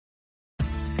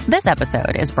This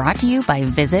episode is brought to you by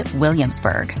Visit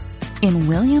Williamsburg. In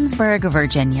Williamsburg,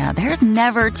 Virginia, there's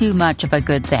never too much of a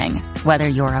good thing. Whether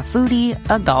you're a foodie,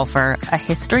 a golfer, a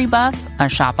history buff, a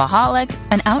shopaholic,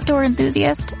 an outdoor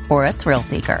enthusiast, or a thrill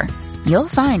seeker, you'll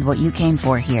find what you came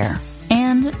for here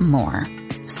and more.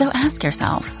 So ask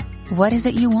yourself, what is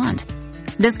it you want?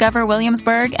 Discover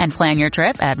Williamsburg and plan your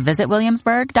trip at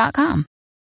visitwilliamsburg.com.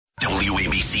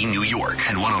 WABC New York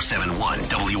and 107.1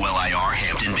 WLIR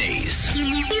Hampton Bays.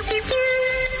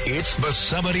 It's the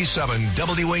 77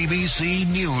 WABC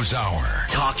News Hour.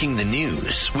 Talking the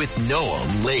news with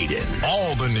Noam, Laden.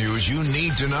 All the news you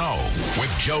need to know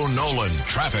with Joe Nolan,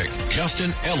 traffic,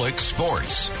 Justin Ellick,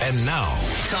 sports. And now,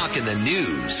 Talking the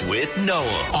news with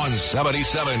Noam on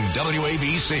 77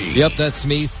 WABC. Yep, that's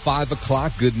me. 5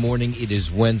 o'clock. Good morning. It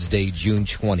is Wednesday, June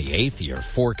 28th. Your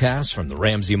forecast from the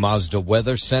Ramsey Mazda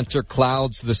Weather Center.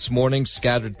 Clouds this morning,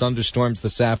 scattered thunderstorms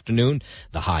this afternoon.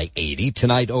 The high 80.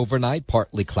 Tonight overnight,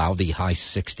 partly cloudy, high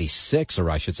 66, or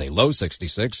I should say low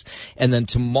 66. And then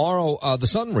tomorrow, the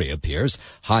sun reappears,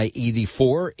 high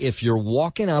 84. If you're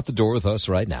walking out the door with us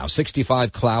right now,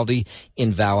 65 cloudy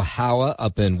in Valhalla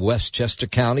up in Westchester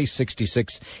County,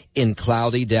 66 in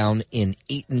cloudy down in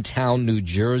Eatontown, New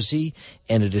Jersey.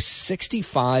 And it is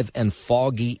 65 and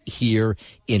foggy here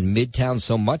in Midtown.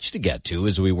 So much to get to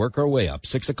as we work our way up.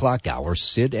 6 o'clock hour,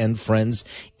 Sid and Friends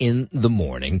in the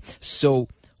morning. So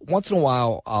once in a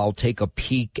while, I'll take a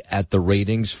peek at the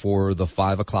ratings for the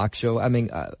 5 o'clock show. I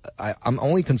mean, I'm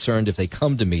only concerned if they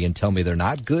come to me and tell me they're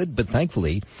not good, but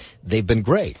thankfully, they've been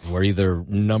great. We're either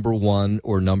number one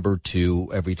or number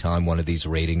two every time one of these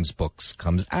ratings books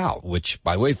comes out, which,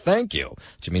 by the way, thank you,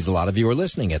 which means a lot of you are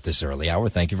listening at this early hour.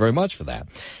 Thank you very much for that.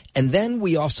 And then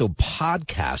we also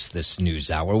podcast this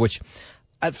news hour, which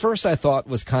at first I thought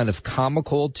was kind of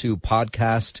comical to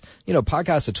podcast,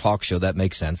 podcast a talk show. That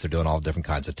makes sense. They're doing all different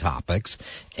kinds of topics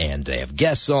and they have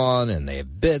guests on and they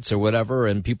have bits or whatever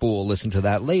and people will listen to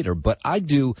that later. But I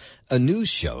do a news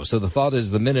show. So the thought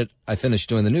is the minute I finish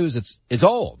doing the news, it's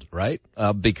old, right?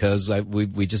 Because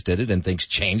we just did it and things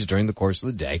change during the course of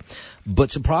the day. But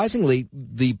surprisingly,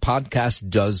 the podcast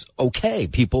does okay.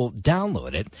 People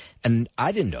download it. And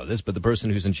I didn't know this, but the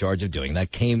person who's in charge of doing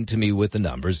that came to me with the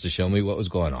numbers to show me what was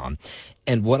going on.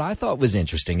 And what I thought was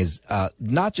interesting is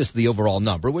not just the overall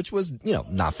number, which was,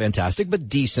 not fantastic, but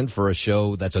decent for a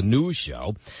show that's a news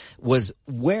show, was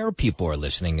where people are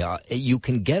listening. You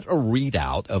can get a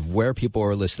readout of where people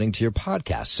are listening to your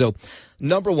podcast. So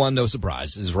number one, no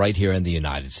surprise, is right here in the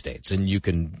United States. And you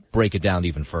can break it down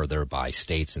even further by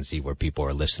states and see where people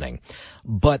are listening.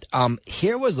 But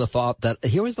here was the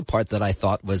part that I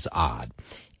thought was odd.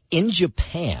 In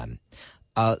Japan,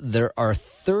 there are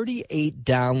 38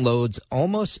 downloads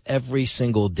almost every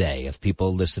single day of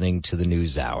people listening to the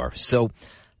news hour. So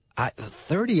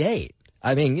 38.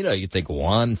 I mean, you think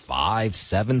 1, 5,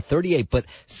 7, 38. But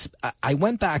I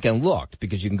went back and looked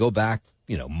because you can go back,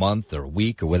 month or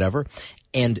week or whatever.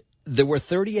 And there were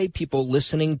 38 people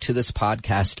listening to this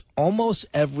podcast almost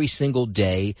every single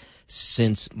day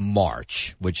since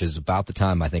March, which is about the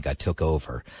time I think I took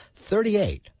over.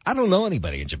 38. I don't know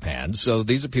anybody in Japan, so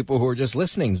these are people who are just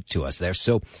listening to us there.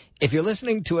 So if you're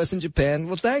listening to us in Japan,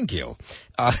 well, thank you.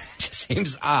 It just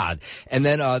seems odd. And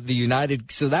then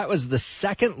so that was the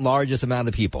second largest amount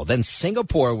of people. Then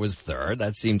Singapore was third.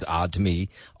 That seemed odd to me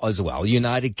as well.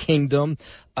 United Kingdom,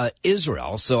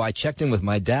 Israel. So I checked in with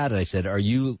my dad and I said, are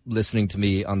you listening to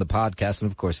me on the podcast? And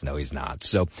of course, no, he's not.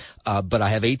 So, but I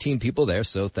have 18 people there,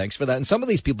 so thanks for that. And some of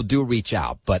these people do reach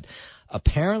out, but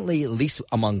apparently, at least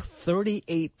among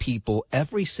 38 people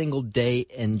every single day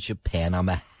in Japan, I'm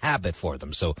a habit for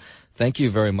them. So thank you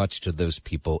very much to those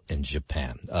people in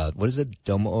Japan. What is it?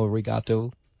 Domo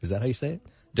arigato? Is that how you say it?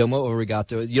 Domo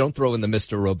arigato. You don't throw in the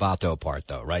Mr. Roboto part,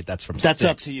 though, right? That's from That's Styx.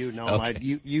 up to you. No, okay.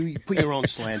 You put your own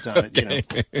slant on it.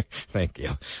 Okay. Thank you.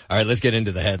 All right, let's get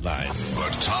into the headlines.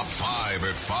 The top 5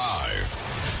 at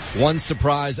 5. One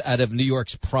surprise out of New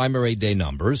York's primary day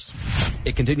numbers.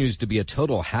 It continues to be a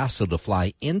total hassle to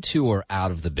fly into or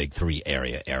out of the big three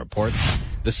area airports.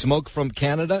 The smoke from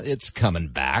Canada, it's coming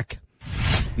back.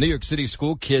 New York City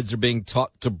school kids are being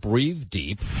taught to breathe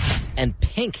deep. And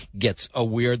Pink gets a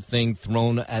weird thing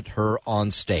thrown at her on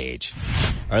stage.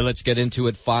 All right, let's get into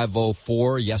it.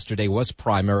 5:04. Yesterday was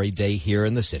primary day here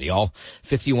in the city. All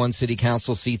 51 city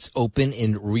council seats open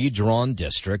in redrawn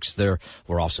districts. There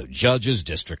were also judges,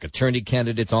 district attorney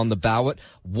candidates on the ballot.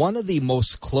 One of the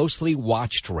most closely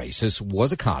watched races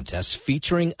was a contest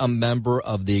featuring a member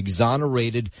of the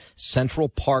exonerated Central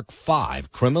Park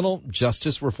Five criminal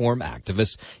justice reform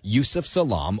activist Yusuf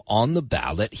Salam on the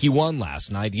ballot. He won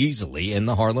last night easily in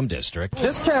the Harlem district.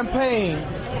 This campaign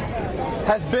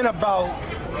has been about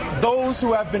those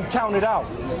who have been counted out.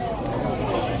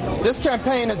 This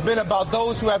campaign has been about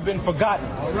those who have been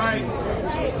forgotten. All right.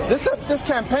 This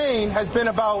campaign has been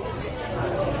about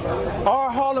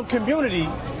our Harlem community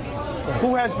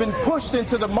who has been pushed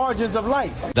into the margins of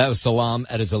life. That was Salam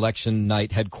at his election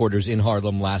night headquarters in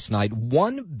Harlem last night.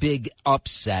 One big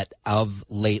upset of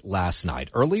late last night.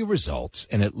 Early results,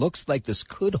 and it looks like this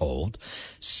could hold.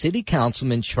 City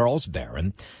Councilman Charles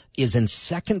Barron is in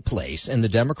second place in the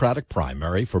Democratic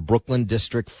primary for Brooklyn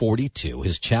District 42.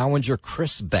 His challenger,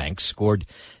 Chris Banks, scored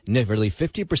nearly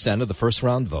 50% of the first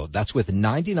round vote. That's with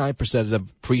 99%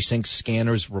 of precinct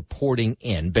scanners reporting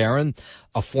in. Barron,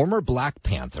 a former Black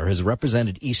Panther, has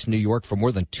represented East New York for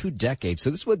more than 2 decades, so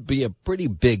this would be a pretty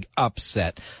big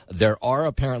upset. There are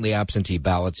apparently absentee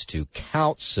ballots to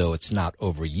count, so it's not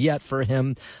over yet for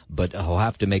him, but he'll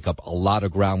have to make up a lot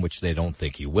of ground, which they don't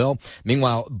think he will.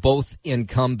 Meanwhile, both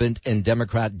incumbent and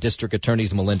Democrat district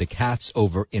attorneys Melinda Katz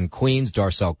over in Queens,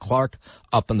 Darcel Clark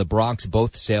up in the Bronx,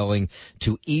 both sailing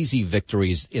to easy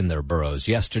victories in their boroughs.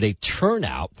 Yesterday,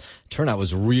 turnout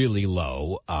was really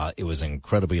low. It was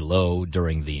incredibly low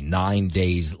during the 9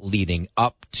 days leading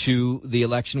up to the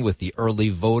election with the early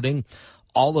voting.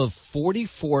 All of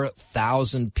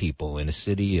 44,000 people in a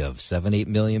city of 7-8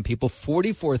 million people,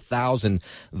 44,000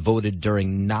 voted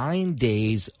during 9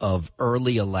 days of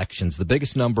early elections. The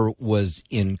biggest number was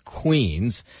in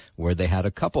Queens, where they had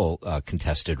a couple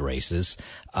contested races.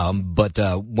 But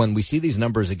when we see these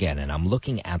numbers again, and I'm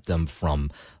looking at them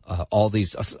from all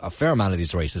these, a fair amount of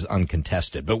these races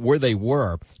uncontested, but where they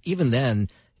were, even then,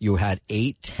 you had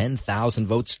 10,000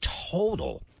 votes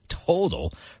total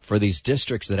for these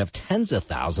districts that have tens of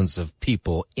thousands of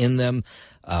people in them.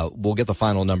 We'll get the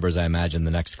final numbers, I imagine,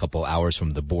 the next couple hours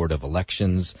from the Board of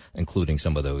Elections, including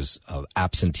some of those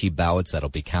absentee ballots that'll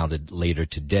be counted later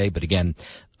today. But again,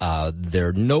 there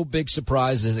are no big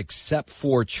surprises except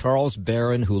for Charles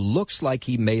Barron, who looks like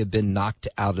he may have been knocked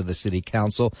out of the city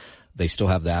council. They still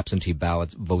have the absentee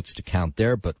ballot votes to count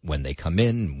there, but when they come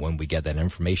in, when we get that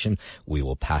information, we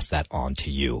will pass that on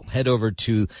to you. Head over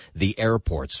to the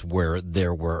airports where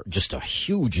there were just a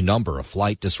huge number of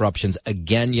flight disruptions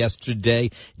again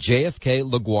yesterday. JFK,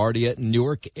 LaGuardia,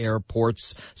 Newark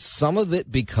airports, some of it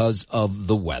because of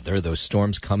the weather, those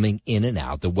storms coming in and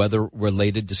out, the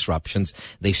weather-related disruptions.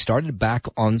 They started back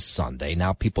on Sunday.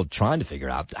 Now people trying to figure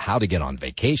out how to get on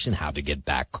vacation, how to get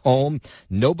back home.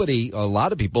 A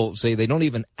lot of people say they don't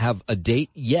even have a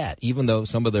date yet, even though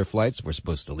some of their flights were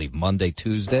supposed to leave Monday,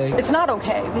 Tuesday. It's not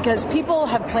okay because people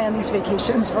have planned these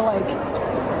vacations for like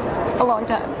a long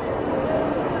time.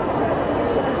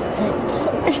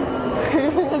 Sorry.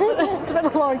 It's been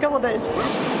a long couple of days.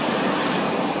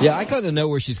 Yeah, I kind of know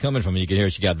where she's coming from. You can hear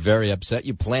she got very upset.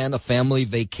 You plan a family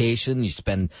vacation, you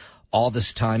spend all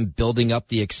this time building up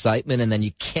the excitement, and then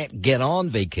you can't get on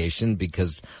vacation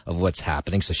because of what's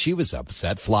happening. So she was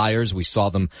upset. Flyers, we saw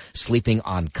them sleeping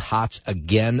on cots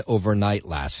again overnight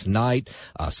last night.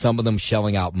 Some of them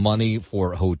shelling out money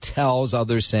for hotels.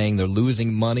 Others saying they're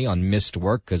losing money on missed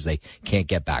work because they can't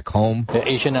get back home. The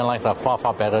Asian airlines are far,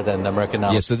 far better than the American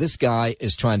airlines. Yeah, so this guy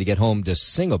is trying to get home to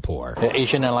Singapore. The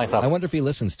Asian airlines are... I wonder if he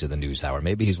listens to the Newshour.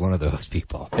 Maybe he's one of those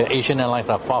people. The Asian airlines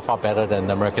are far, far better than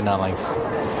the American airlines.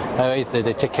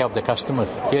 They take care of the customers.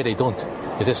 Here they don't.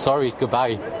 They say, sorry,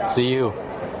 goodbye, see you.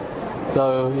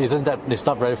 So it's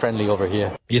not very friendly over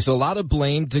here. Yes, a lot of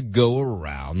blame to go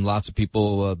around. Lots of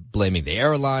people blaming the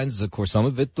airlines. Of course, some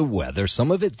of it the weather,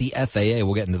 some of it the FAA.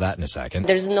 We'll get into that in a second.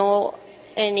 There's no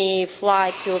any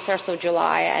flight till 1st of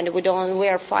July, and we don't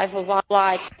wear 5 of our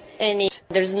flight.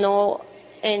 There's no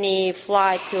any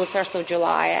flight till 1st of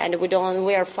July, and we don't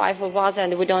wear 5 of us,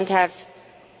 and we don't have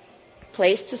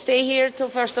place to stay here till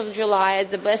 1st of July.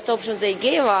 The best option they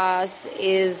gave us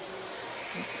is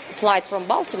flight from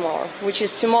Baltimore, which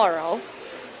is tomorrow,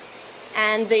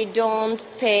 and they don't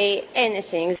pay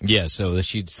anything. Yeah, so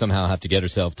she'd somehow have to get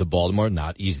herself to Baltimore.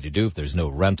 Not easy to do if there's no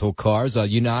rental cars.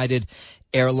 United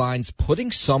Airlines putting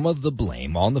some of the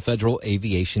blame on the Federal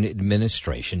Aviation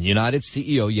Administration. United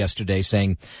CEO yesterday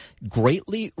saying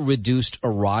greatly reduced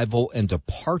arrival and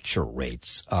departure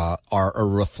rates are a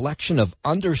reflection of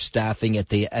understaffing at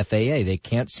the FAA. They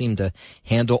can't seem to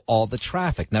handle all the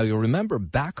traffic. Now, you'll remember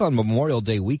back on Memorial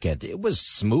Day weekend, it was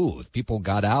smooth. People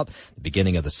got out at the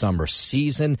beginning of the summer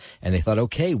season, and they thought,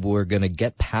 okay, we're going to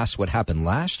get past what happened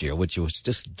last year, which was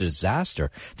just a disaster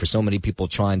for so many people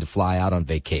trying to fly out on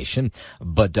vacation.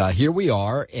 But here we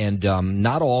are, and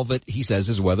not all of it, he says,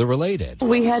 is weather-related.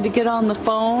 We had to get on the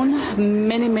phone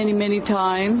many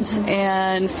times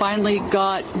and finally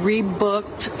got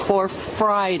rebooked for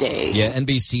Friday. Yeah,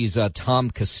 NBC's Tom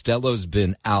Costello's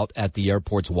been out at the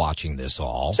airports watching this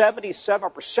all.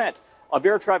 77% of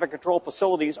air traffic control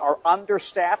facilities are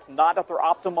understaffed, not at their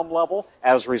optimum level.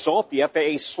 As a result, the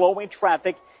FAA is slowing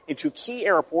traffic into key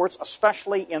airports,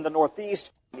 especially in the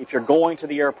Northeast. If you're going to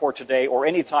the airport today or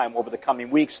any time over the coming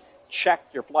weeks, check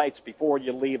your flights before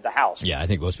you leave the house. Yeah, I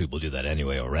think most people do that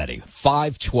anyway already.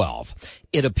 5:12.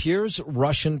 It appears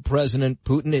Russian President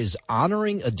Putin is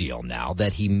honoring a deal now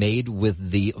that he made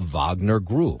with the Wagner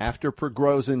Group. After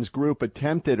Prigozhin's group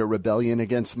attempted a rebellion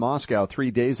against Moscow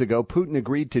 3 days ago, Putin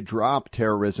agreed to drop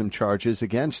terrorism charges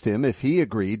against him if he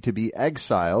agreed to be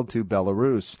exiled to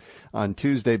Belarus. On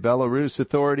Tuesday, Belarus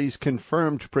authorities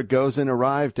confirmed Prigozhin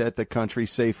arrived at the country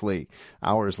safely.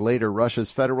 Hours later,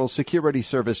 Russia's Federal Security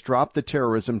Service dropped the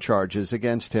terrorism charges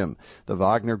against him. The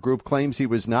Wagner Group claims he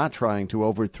was not trying to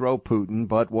overthrow Putin,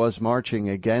 but was marching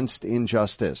against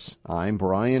injustice. I'm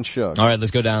Brian Shook. All right, let's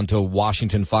go down to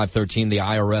Washington. 513, the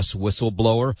IRS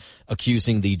whistleblower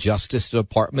accusing the Justice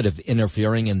Department of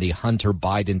interfering in the Hunter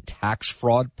Biden tax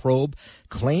fraud probe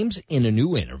claims in a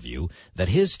new interview that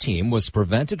his team was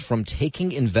prevented from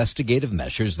taking investigative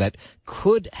measures that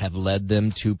could have led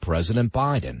them to President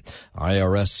Biden.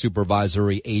 IRS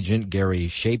supervisory agent Gary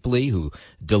Shapley, who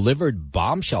delivered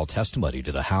bombshell testimony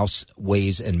to the House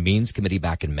Ways and Means Committee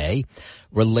back in May,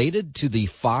 related to the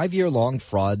 5-year-long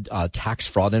tax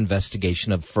fraud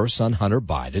investigation of first son Hunter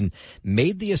Biden,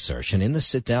 made the assertion in the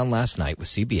sit-down last night with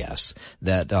CBS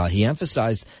that he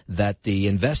emphasized that the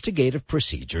investigative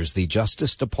procedures the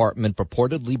Justice Department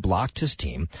purportedly blocked his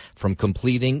team from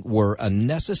completing were a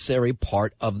necessary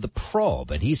part of the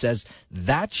probe. And he says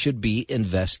that should be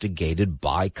investigated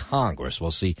by Congress.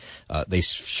 We'll see. They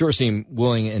sure seem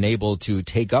willing and able to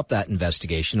take up that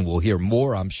investigation. We'll hear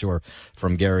more, I'm sure,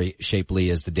 from Gary Shapley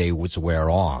as the day would wear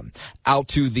on. Out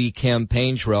to the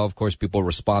campaign trail, of course, people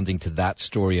responding to that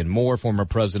story and more. Former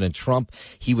President Trump,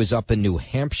 he was up in New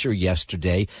Hampshire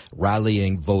yesterday,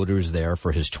 rallying voters there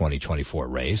for his 2024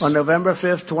 race. On November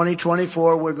 5th,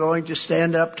 2024, we're going to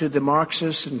stand up to the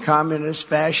Marxists and communists,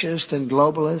 fascists and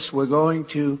globalists. We're going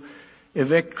to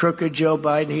evict crooked Joe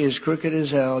Biden. He is crooked as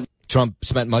hell. Trump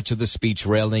spent much of the speech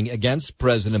railing against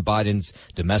President Biden's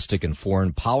domestic and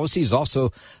foreign policies,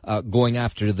 also going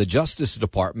after the Justice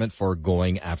Department for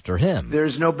going after him.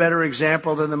 There's no better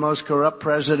example than the most corrupt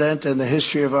president in the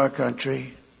history of our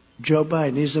country, Joe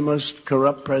Biden. He's the most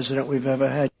corrupt president we've ever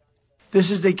had. This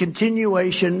is the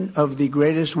continuation of the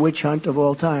greatest witch hunt of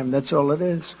all time. That's all it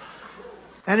is.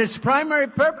 And its primary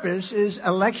purpose is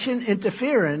election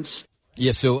interference.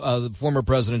 Yeah, so former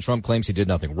President Trump claims he did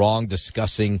nothing wrong,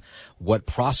 discussing what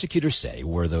prosecutors say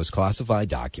were those classified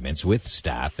documents with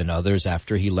staff and others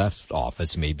after he left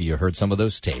office. Maybe you heard some of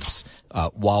those tapes.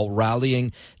 While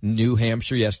rallying New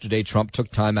Hampshire yesterday, Trump took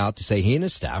time out to say he and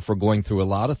his staff were going through a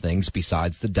lot of things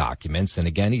besides the documents. And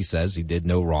again, he says he did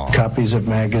no wrong. Copies of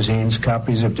magazines,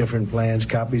 copies of different plans,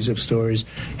 copies of stories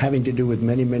having to do with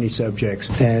many, many subjects.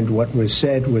 And what was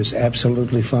said was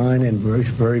absolutely fine and very,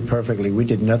 very perfectly. We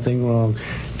did nothing wrong.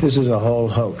 This is a whole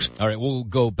hoax. All right, we'll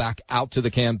go back out to the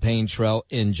campaign trail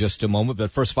in just a moment. But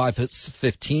first,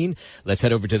 5:15, let's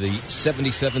head over to the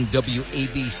 77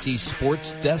 WABC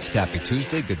Sports Desk. Happy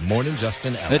Tuesday. Good morning,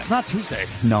 Justin Ellen. It's not Tuesday,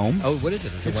 Noam. Oh, what is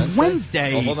it? Is it It's Wednesday?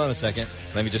 Wednesday. Oh, hold on a second.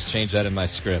 Let me just change that in my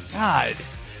script. God.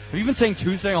 Have you been saying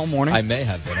Tuesday all morning? I may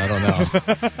have been. I don't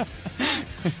know.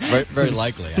 very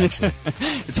likely, actually.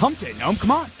 It's hump day, Noam.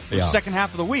 Come on. Yeah. Second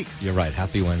half of the week. You're right.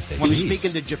 Happy Wednesday. Well, he's Jeez.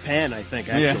 speaking to Japan, I think,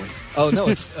 actually. Yeah. Oh, no,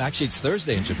 it's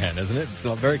Thursday in Japan, isn't it? It's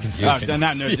very confusing.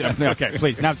 Okay,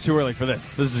 please. Now it's too early for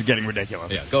this. This is getting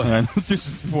ridiculous. Yeah, go ahead. Let's do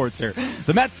some sports here.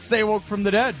 The Mets stay woke from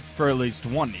the dead for at least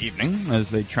one evening as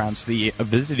they trounced the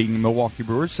visiting Milwaukee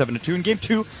Brewers 7-2 in Game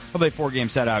 2 of a 4-game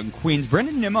set out in Queens.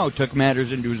 Brendan Nimmo took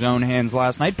matters into his own hands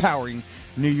last night, powering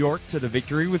New York to the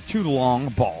victory with 2 long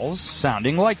balls,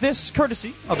 sounding like this, courtesy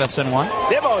of SNY.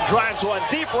 Nimmo drives one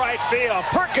deep right field.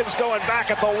 Perkins going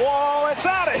back at the wall. It's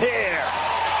out of here.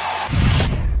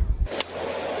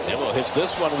 Nimmo hits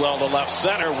this one well to left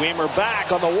center. Weimer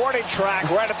back on the warning track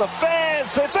right at the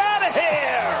fence. It's out of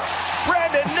here.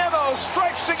 Brandon Nimmo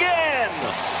strikes again.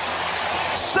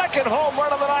 Second home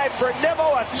run of the night for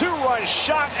Nimmo, a 2-run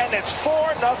shot, and it's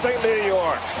 4-0 New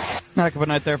York. Heck of a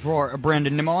night there for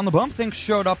Brandon Nimmo. On the bump, things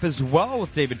showed up as well,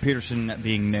 with David Peterson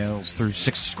being nails through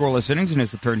 6 scoreless innings in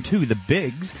his return to the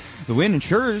Bigs. The win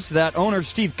ensures that owner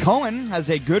Steve Cohen has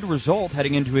a good result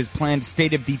heading into his planned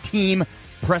State of the Team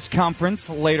press conference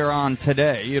later on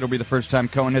today. It'll be the first time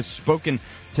Cohen has spoken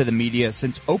to the media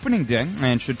since opening day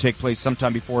and should take place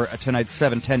sometime before tonight's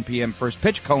 7:10 p.m. first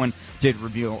pitch. Cohen did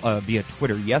reveal via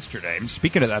Twitter yesterday.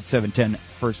 Speaking of that 7:10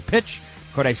 first pitch,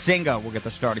 Kodai Senga will get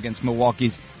the start against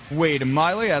Milwaukee's Wade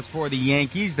Miley. As for the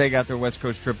Yankees, they got their West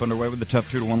Coast trip underway with a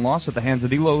tough 2-1 loss at the hands of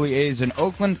the lowly A's in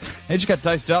Oakland. They just got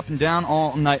diced up and down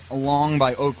all night long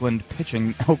by Oakland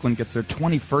pitching. Oakland gets their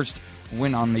 21st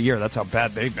win on the year. That's how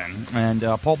bad they've been. And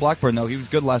Paul Blackburn, though, he was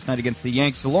good last night against the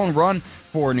Yanks. The lone run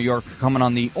for New York coming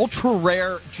on the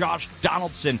ultra-rare Josh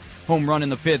Donaldson home run in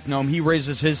the fifth. Noam, he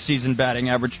raises his season batting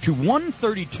average to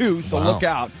 132, so wow. Look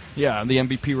out. Yeah, the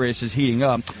MVP race is heating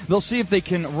up. They'll see if they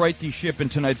can right the ship in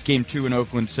tonight's Game 2 in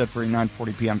Oakland, set for a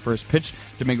 9:40 p.m. first pitch.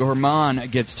 Domingo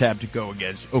Germán gets tabbed to go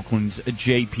against Oakland's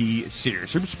J.P.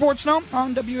 Sears. For Sports Now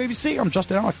on WABC, I'm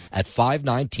Justin Alec. At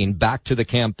 5:19, back to the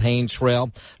campaign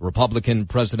trail, Republican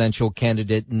presidential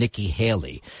candidate Nikki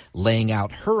Haley laying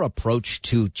out her approach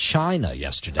to China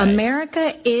yesterday.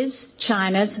 America is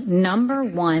China's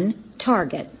 #1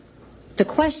 target. The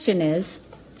question is,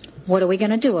 what are we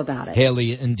going to do about it?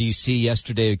 Haley in D.C.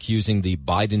 yesterday accusing the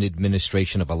Biden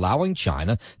administration of allowing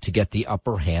China to get the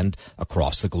upper hand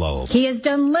across the globe. He has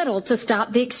done little to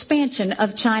stop the expansion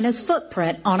of China's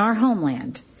footprint on our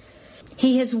homeland.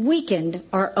 He has weakened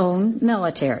our own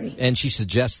military. And she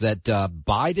suggests that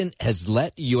Biden has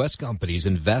let U.S. companies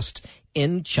invest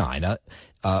in China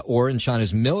or in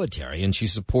China's military, and she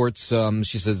supports,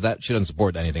 she says that she doesn't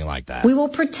support anything like that. We will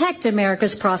protect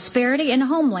America's prosperity and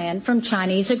homeland from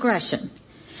Chinese aggression.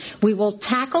 We will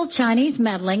tackle Chinese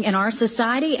meddling in our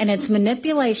society and its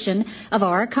manipulation of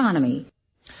our economy.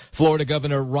 Florida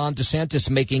Governor Ron DeSantis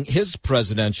making his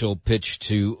presidential pitch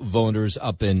to voters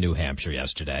up in New Hampshire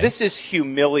yesterday. This is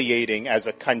humiliating as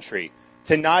a country,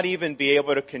 to not even be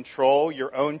able to control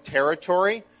your own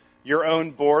territory, your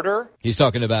own border. He's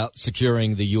talking about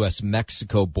securing the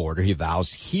U.S.-Mexico border. He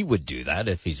vows he would do that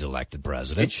if he's elected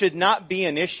president. It should not be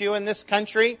an issue in this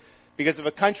country, because if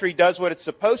a country does what it's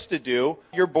supposed to do,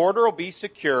 your border will be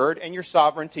secured and your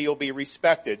sovereignty will be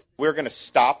respected. We're going to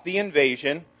stop the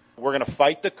invasion. We're going to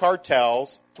fight the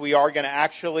cartels. We are going to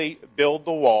actually build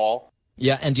the wall.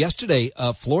 Yeah, and yesterday,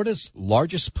 Florida's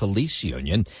largest police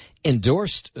union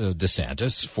endorsed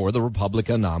DeSantis for the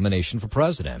Republican nomination for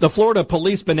president. The Florida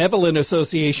Police Benevolent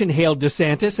Association hailed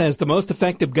DeSantis as the most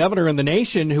effective governor in the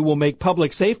nation who will make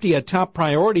public safety a top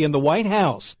priority in the White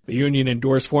House. The union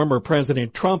endorsed former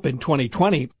President Trump in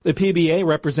 2020. The PBA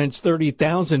represents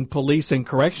 30,000 police and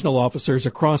correctional officers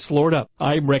across Florida.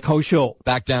 I'm Rick Hoschel.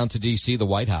 Back down to D.C., the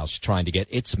White House trying to get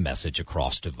its message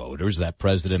across to voters that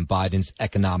President Biden's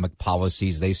economic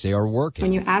policies, they say, are working.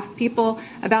 When you ask people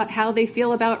about how they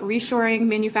feel about reshoring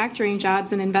manufacturing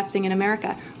jobs and investing in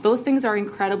America, those things are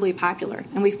incredibly popular.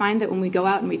 And we find that when we go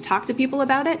out and we talk to people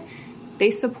about it,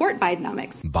 they support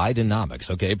Bidenomics. Bidenomics,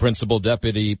 okay. Principal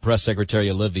Deputy Press Secretary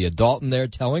Olivia Dalton there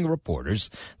telling reporters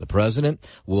the president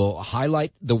will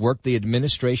highlight the work the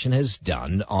administration has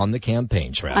done on the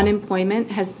campaign trail.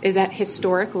 Unemployment is at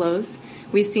historic lows.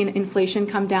 We've seen inflation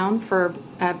come down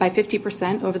by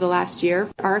 50% over the last year.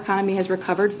 Our economy has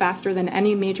recovered faster than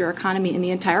any major economy in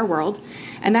the entire world,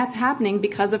 and that's happening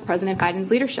because of President Biden's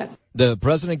leadership. The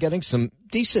president getting some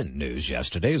decent news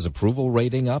yesterday. His approval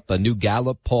rating up. A new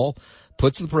Gallup poll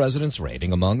puts the president's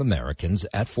rating among Americans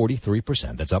at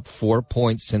 43%. That's up 4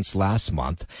 points since last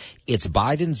month. It's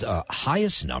Biden's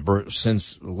highest number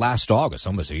since last August,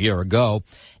 almost a year ago.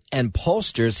 And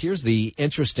pollsters, here's the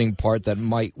interesting part that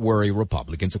might worry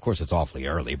Republicans. Of course, it's awfully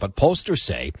early, but pollsters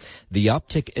say the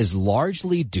uptick is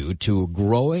largely due to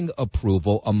growing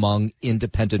approval among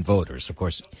independent voters. Of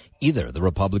course, either the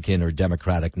Republican or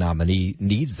Democratic nominee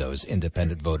needs those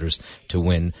independent voters to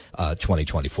win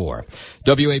 2024.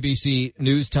 WABC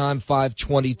News Time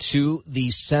 5:22.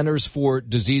 The Centers for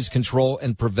Disease Control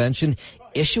and Prevention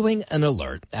issuing an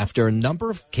alert after a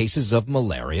number of cases of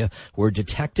malaria were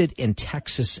detected in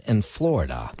Texas and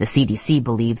Florida. The CDC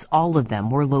believes all of them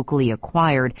were locally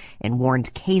acquired and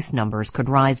warned case numbers could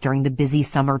rise during the busy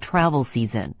summer travel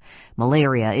season.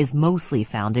 Malaria is mostly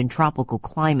found in tropical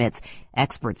climates.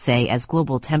 Experts say as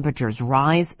global temperatures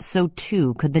rise, so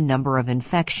too could the number of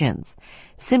infections.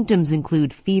 Symptoms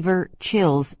include fever,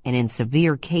 chills, and in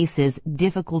severe cases,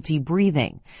 difficulty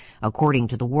breathing. According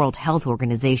to the World Health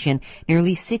Organization,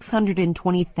 nearly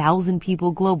 620,000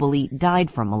 people globally died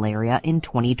from malaria in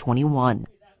 2021.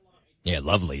 Yeah,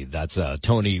 lovely. That's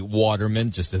Tony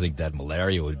Waterman. Just to think that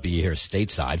malaria would be here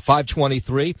stateside.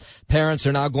 5:23. Parents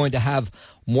are now going to have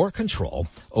more control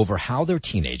over how their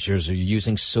teenagers are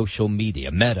using social media.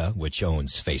 Meta, which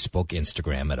owns Facebook,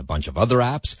 Instagram, and a bunch of other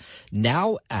apps,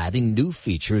 now adding new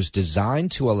features designed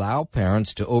to allow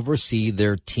parents to oversee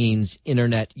their teens'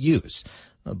 internet use.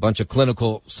 A bunch of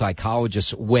clinical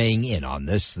psychologists weighing in on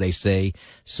this. They say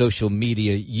social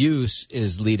media use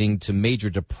is leading to major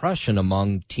depression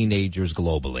among teenagers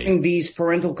globally. These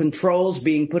parental controls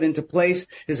being put into place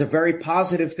is a very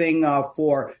positive thing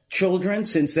for children,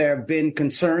 since there have been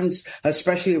concerns,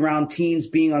 especially around teens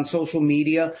being on social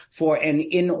media for an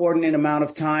inordinate amount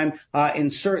of time,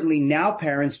 and certainly now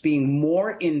parents being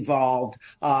more involved.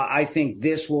 I think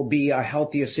this will be a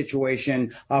healthier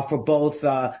situation for both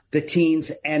the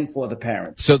teens and for the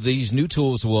parents. So these new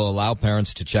tools will allow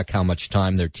parents to check how much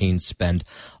time their teens spend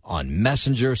on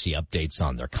Messenger, see updates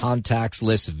on their contacts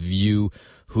list, view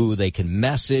who they can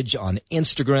message on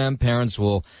Instagram. Parents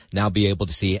will now be able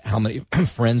to see how many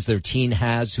friends their teen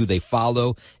has, who they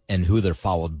follow, and who they're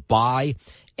followed by.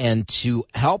 And to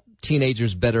help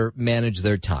teenagers better manage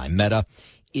their time, Meta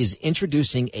is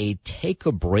introducing a take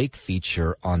a break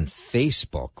feature on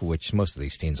Facebook, which most of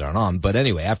these teens aren't on. But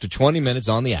anyway, after 20 minutes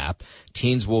on the app,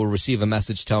 teens will receive a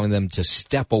message telling them to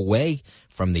step away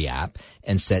from the app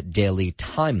and set daily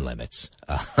time limits.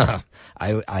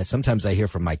 I sometimes I hear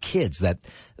from my kids that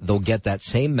they'll get that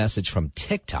same message from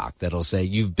TikTok that'll say,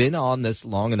 you've been on this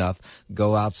long enough,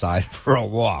 go outside for a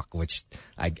walk, which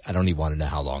I don't even want to know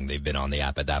how long they've been on the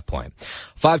app at that point.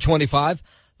 525.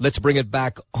 Let's bring it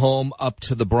back home up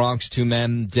to the Bronx. 2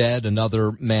 men dead,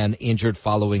 another man injured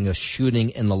following a shooting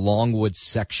in the Longwood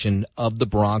section of the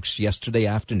Bronx yesterday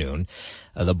afternoon.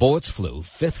 The bullets flew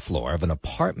 5th floor of an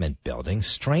apartment building.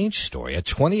 Strange story. A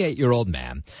 28-year-old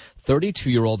man,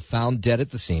 32-year-old found dead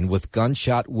at the scene with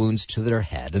gunshot wounds to their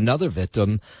head. Another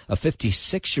victim, a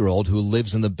 56-year-old who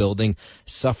lives in the building,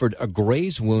 suffered a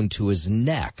graze wound to his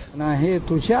neck. And I heard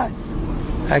 2 shots.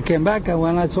 I came back and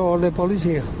when I saw all the police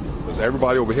here.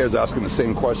 Everybody over here is asking the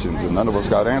same questions, and none of us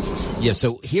got answers. Yeah,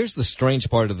 so here's the strange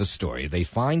part of the story. They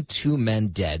find 2 men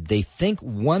dead. They think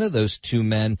one of those 2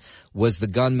 men was the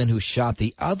gunman who shot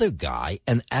the other guy,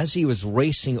 and as he was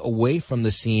racing away from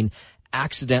the scene,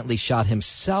 accidentally shot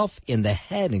himself in the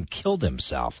head and killed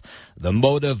himself. The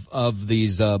motive of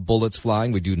these bullets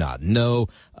flying, we do not know.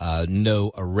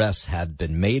 No arrests have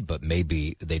been made, but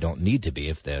maybe they don't need to be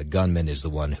if the gunman is the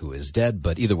one who is dead.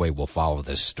 But either way, we'll follow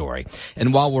this story.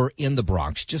 And while we're in the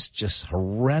Bronx, just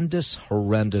horrendous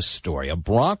story. A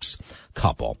Bronx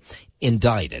couple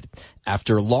indicted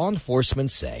after law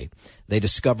enforcement say they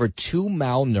discovered 2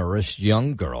 malnourished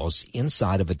young girls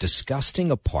inside of a disgusting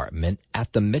apartment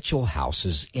at the Mitchell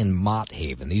houses in Mott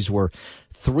Haven. These were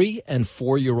 3- and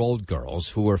 4-year-old girls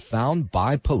who were found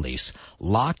by police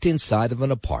locked inside of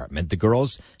an apartment. The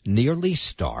girls nearly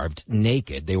starved,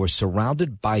 naked. They were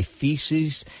surrounded by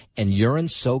feces and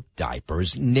urine-soaked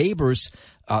diapers. Neighbors,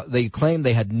 they claimed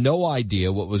they had no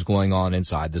idea what was going on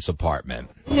inside this apartment.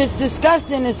 It's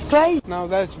disgusting. It's crazy. No,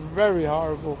 that's very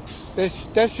horrible.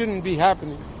 That shouldn't be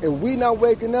happening. If we not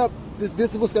waking up,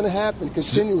 this is what's going to happen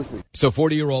continuously. So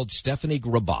 40-year-old Stephanie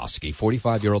Grabowski,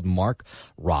 45-year-old Mark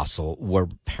Russell were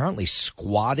apparently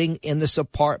squatting in this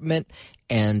apartment,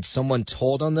 and someone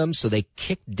told on them, so they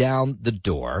kicked down the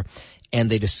door. And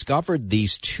they discovered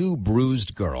these 2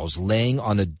 bruised girls laying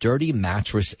on a dirty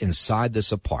mattress inside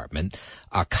this apartment.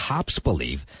 Cops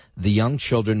believe the young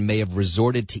children may have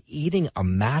resorted to eating a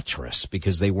mattress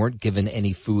because they weren't given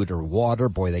any food or water.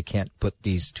 Boy, they can't put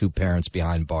these 2 parents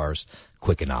behind bars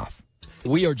quick enough.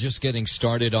 We are just getting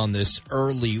started on this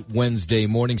early Wednesday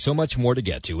morning. So much more to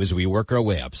get to as we work our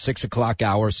way up. 6 o'clock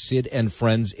hour, Sid and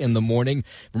Friends in the morning.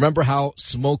 Remember how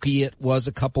smoky it was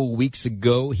a couple weeks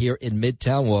ago here in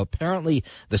Midtown? Well, apparently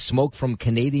the smoke from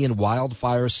Canadian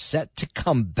wildfires set to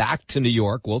come back to New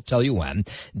York. We'll tell you when.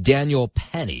 Daniel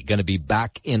Penny going to be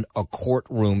back in a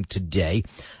courtroom today.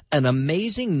 An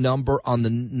amazing number on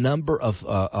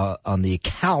the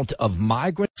account of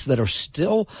migrants that are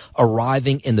still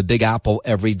arriving in the Big Apple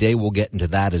every day. We'll get into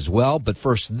that as well. But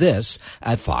first, this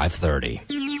at 5:30.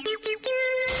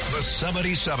 The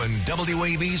 77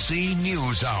 WABC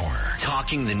News Hour.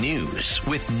 Talking the news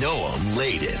with Noam,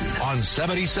 Laden. On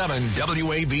 77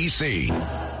 WABC.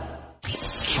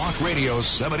 Talk Radio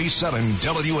 77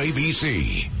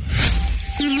 WABC.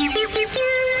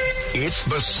 It's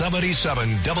the 77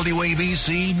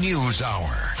 WABC News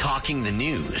Hour. Talking the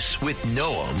news with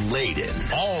Noam, Laden.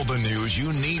 All the news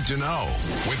you need to know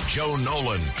with Joe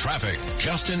Nolan, traffic,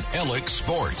 Justin Ellick,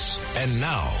 sports. And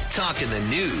now, Talking the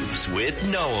news with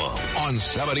Noam. On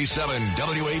 77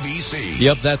 WABC.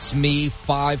 Yep, that's me,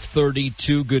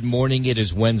 5:32. Good morning. It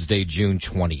is Wednesday, June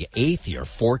 28th. Your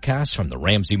forecast from the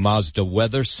Ramsey Mazda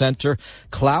Weather Center.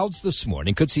 Clouds this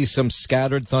morning. Could see some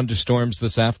scattered thunderstorms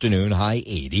this afternoon, high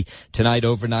 80. Tonight,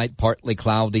 overnight, partly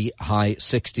cloudy, high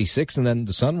 66, and then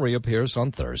the sun reappears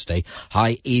on Thursday,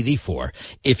 high 84.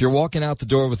 If you're walking out the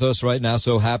door with us right now,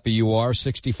 so happy you are.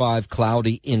 65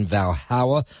 cloudy in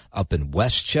Valhalla, up in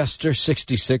Westchester,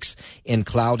 66 in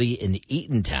cloudy in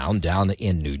Eatontown, down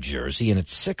in New Jersey, and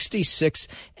it's 66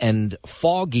 and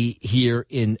foggy here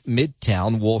in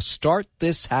Midtown. We'll start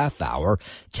this half hour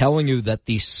telling you that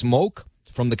the smoke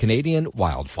from the Canadian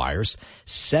wildfires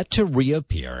set to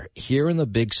reappear here in the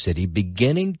big city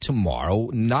beginning tomorrow.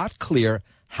 Not clear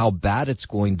how bad it's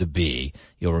going to be.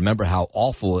 You'll remember how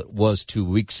awful it was 2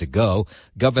 weeks ago.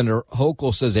 Governor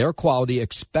Hochul says air quality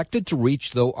expected to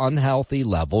reach, though unhealthy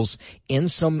levels in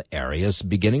some areas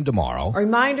beginning tomorrow. A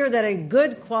reminder that a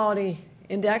good quality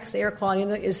index, air quality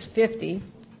index, is 50.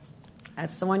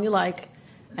 That's the one you like.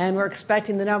 And we're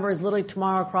expecting the numbers literally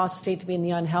tomorrow across the state to be in the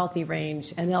unhealthy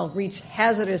range, and they'll reach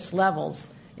hazardous levels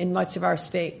in much of our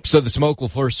state. So the smoke will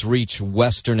first reach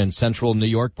western and central New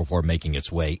York before making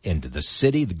its way into the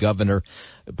city. The governor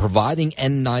providing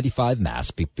N95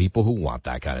 masks, people who want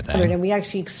that kind of thing. And we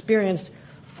actually experienced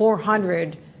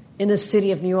 400 in the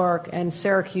city of New York, and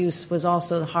Syracuse was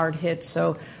also hard hit.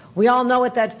 So we all know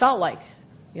what that felt like.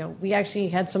 You know, we actually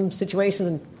had some situations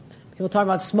and people talk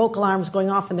about smoke alarms going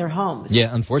off in their homes.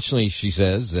 Yeah, unfortunately, she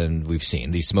says, and we've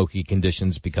seen these smoky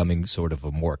conditions becoming sort of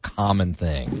a more common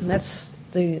thing. And that's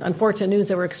the unfortunate news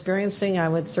that we're experiencing. I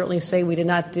would certainly say we did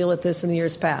not deal with this in the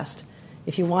years past.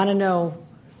 If you want to know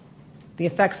the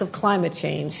effects of climate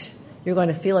change, you're going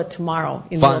to feel it tomorrow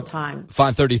in real time.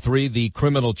 5:33, the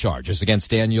criminal charges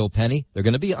against Daniel Penny, they're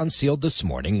going to be unsealed this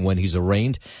morning when he's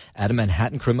arraigned at a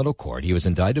Manhattan criminal court. He was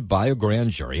indicted by a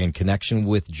grand jury in connection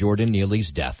with Jordan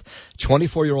Neely's death.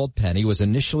 24-year-old Penny was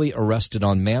initially arrested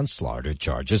on manslaughter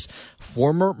charges.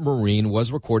 Former Marine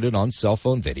was recorded on cell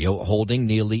phone video holding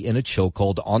Neely in a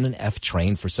chokehold on an F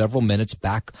train for several minutes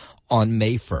back on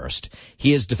May 1st.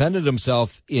 He has defended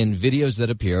himself in videos that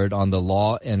appeared on the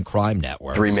Law and Crime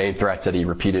Network. Three main threats that he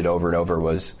repeated over and over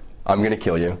was, I'm going to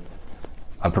kill you,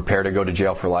 I'm prepared to go to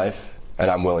jail for life, and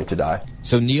I'm willing to die.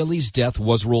 So Neely's death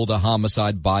was ruled a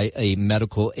homicide by a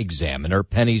medical examiner.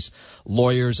 Penny's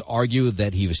lawyers argue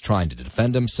that he was trying to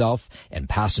defend himself and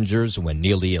passengers when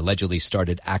Neely allegedly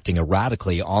started acting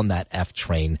erratically on that F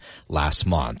train last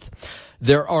month.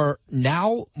 There are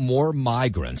now more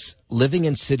migrants living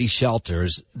in city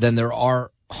shelters than there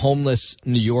are homeless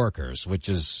New Yorkers, which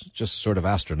is just sort of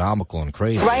astronomical and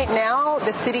crazy. Right now,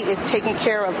 the city is taking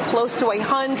care of close to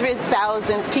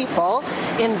 100,000 people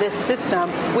in this system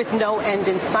with no end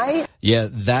in sight. Yeah,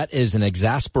 that is an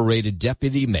exasperated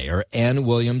Deputy Mayor Ann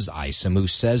Williams-Isom, who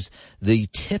says the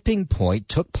tipping point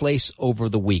took place over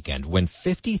the weekend when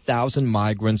 50,000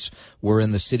 migrants were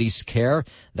in the city's care.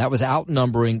 That was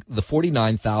outnumbering the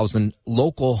 49,000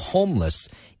 local homeless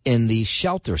in the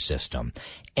shelter system.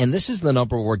 And this is the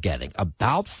number we're getting.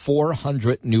 About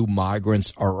 400 new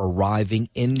migrants are arriving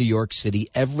in New York City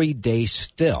every day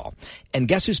still. And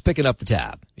guess who's picking up the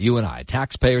tab? You and I,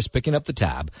 taxpayers picking up the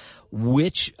tab,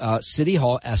 which City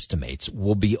Hall estimates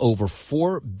will be over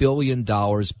 $4 billion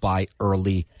by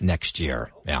early next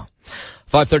year. Yeah.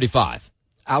 5:35,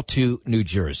 out to New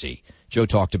Jersey. Joe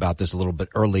talked about this a little bit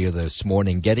earlier this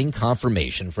morning, getting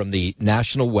confirmation from the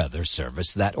National Weather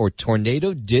Service that a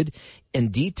tornado did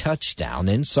indeed touch down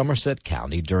in Somerset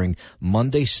County during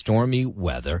Monday's stormy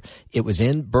weather. It was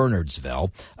in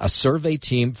Bernardsville. A survey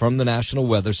team from the National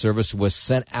Weather Service was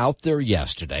sent out there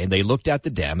yesterday, and they looked at the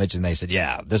damage, and they said,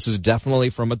 yeah, this is definitely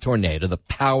from a tornado. The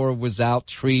power was out,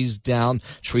 trees down,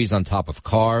 trees on top of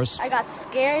cars. I got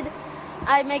scared.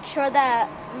 I make sure that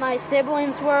my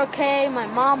siblings were okay, my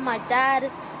mom, my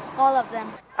dad, all of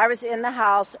them. I was in the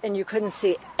house and you couldn't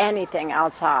see anything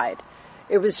outside.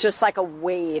 It was just like a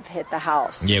wave hit the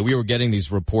house. Yeah, we were getting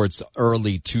these reports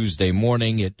early Tuesday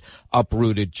morning. It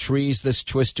uprooted trees. This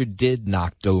twister did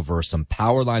knocked over some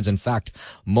power lines. In fact,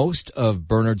 most of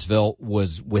Bernardsville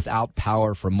was without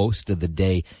power for most of the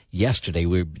day yesterday.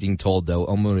 We were being told, though,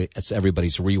 almost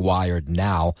everybody's rewired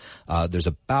now. There's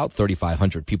about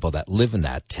 3,500 people that live in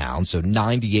that town, so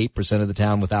 98% of the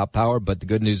town without power. But the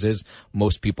good news is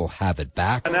most people have it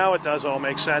back. And now it does all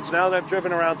make sense. Now that I've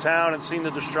driven around town and seen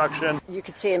the destruction. You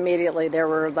could see immediately there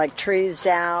were like trees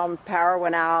down, power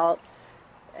went out.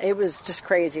 It was just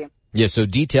crazy. Yeah, so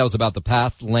details about the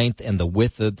path, length, and the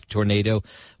width of the tornado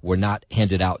were not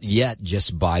handed out yet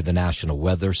just by the National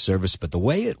Weather Service. But the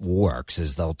way it works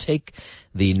is they'll take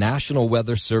the National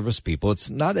Weather Service people.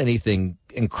 It's not anything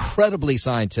incredibly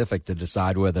scientific to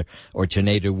decide whether or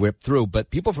tornado whip through, but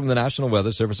people from the National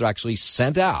Weather Service are actually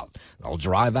sent out. They'll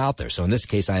drive out there. So in this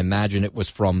case, I imagine it was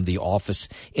from the office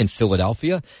in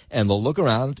Philadelphia, and they'll look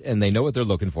around and they know what they're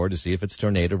looking for to see if it's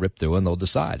tornado ripped through, and they'll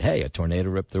decide, hey, a tornado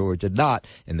ripped through or did not.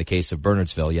 In the case of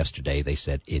Bernardsville yesterday, they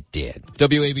said it did.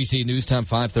 WABC News Time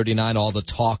 5:39. All the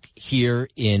talk here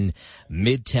in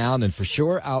Midtown and for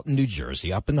sure out in New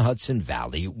Jersey, up in the Hudson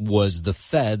Valley, was the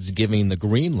feds giving the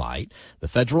green light, the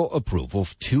federal approval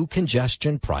to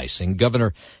congestion pricing.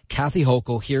 Governor Kathy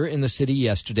Hochul here in the city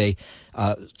yesterday,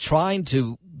 trying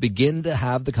to begin to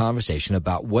have the conversation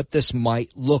about what this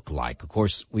might look like. Of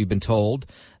course, we've been told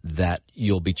that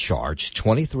you'll be charged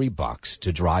 $23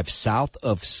 to drive south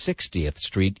of 60th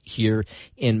Street here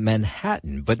in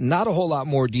Manhattan, but not a whole lot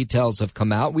more details have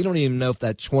come out. We don't even know if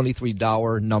that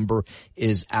 $23 number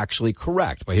is actually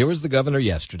correct. But here was the governor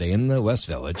yesterday in the West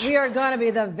Village. We are going to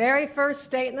be the very first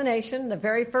state in the nation, the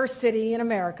very first city in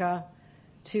America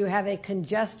to have a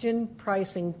congestion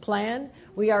pricing plan.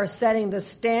 We are setting the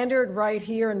standard right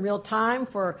here in real time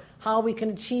for how we can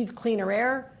achieve cleaner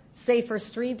air, safer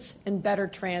streets, and better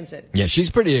transit. Yeah, she's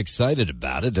pretty excited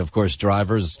about it. Of course,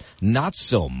 drivers, not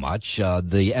so much.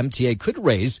 The MTA could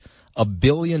raise $1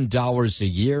 billion a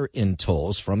year in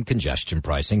tolls from congestion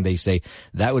pricing. They say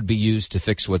that would be used to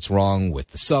fix what's wrong with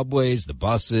the subways, the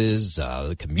buses,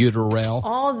 the commuter rail.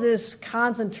 All this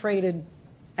concentrated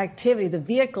activity, the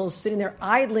vehicles sitting there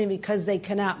idling because they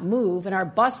cannot move, and our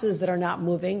buses that are not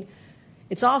moving,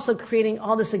 it's also creating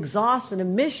all this exhaust and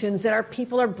emissions that our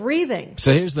people are breathing.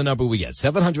 So here's the number we get.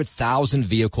 700,000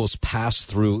 vehicles pass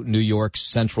through New York's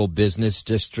central business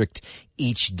district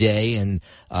each day, and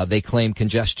they claim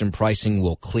congestion pricing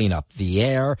will clean up the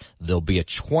air. There'll be a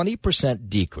 20%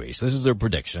 decrease. This is their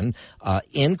prediction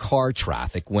in car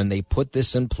traffic when they put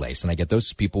this in place. And I get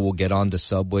those people will get onto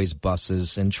subways,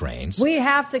 buses, and trains. We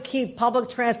have to keep public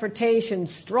transportation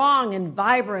strong and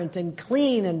vibrant and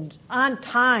clean and on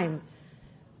time.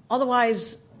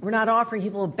 Otherwise, we're not offering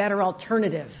people a better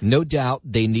alternative. No doubt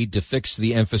they need to fix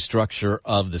the infrastructure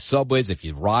of the subways. If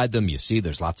you ride them, you see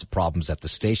there's lots of problems at the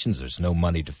stations. There's no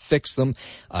money to fix them.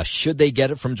 Should they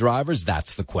get it from drivers?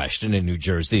 That's the question. In New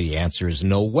Jersey, the answer is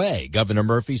no way. Governor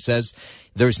Murphy says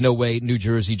there's no way New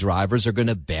Jersey drivers are going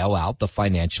to bail out the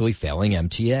financially failing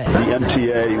MTA. The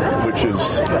MTA, which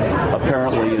is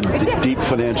apparently in deep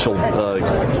financial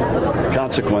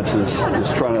consequences,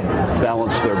 is trying to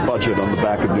balance their budget on the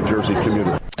back of New Jersey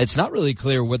commuters. It's not really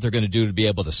clear what they're going to do to be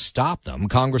able to stop them.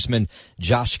 Congressman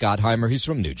Josh Gottheimer, he's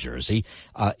from New Jersey,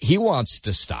 he wants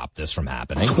to stop this from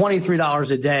happening.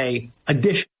 $23 a day,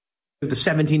 addition to the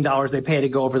 $17 they pay to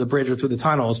go over the bridge or through the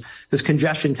tunnels. This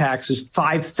congestion tax is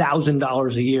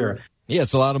 $5,000 a year. Yeah,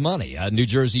 it's a lot of money. New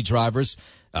Jersey drivers,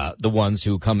 the ones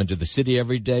who come into the city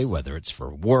every day, whether it's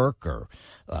for work or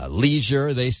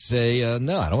leisure, they say,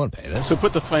 no, I don't want to pay this. To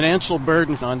put the financial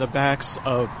burden on the backs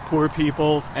of poor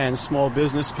people and small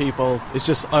business people is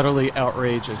just utterly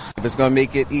outrageous. If it's going to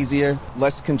make it easier,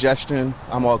 less congestion,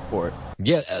 I'm all for it.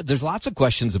 Yeah, there's lots of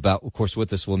questions about, of course, what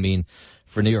this will mean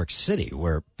for New York City,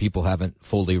 where people haven't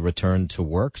fully returned to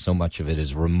work. So much of it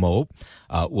is remote.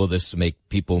 Will this make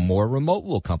people more remote?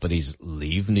 Will companies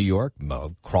leave New York,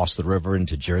 cross the river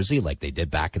into Jersey like they did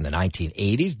back in the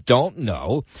 1980s? Don't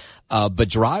know. But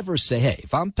drivers say, hey,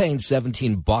 if I'm paying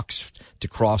 $17 to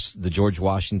cross the George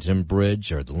Washington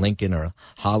Bridge or the Lincoln or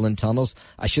Holland tunnels,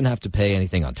 I shouldn't have to pay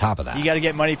anything on top of that. You got to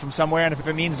get money from somewhere, and if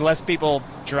it means less people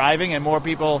driving and more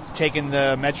people taking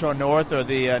the Metro North or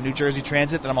the New Jersey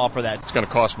Transit, then I'm all for that. It's going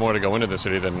to cost more to go into the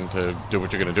city than to do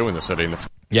what you're going to do in the city.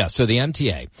 Yeah, so the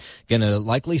MTA going to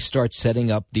likely start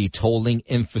setting up the tolling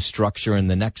infrastructure in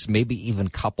the next maybe even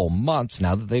couple months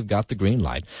now that they've got the green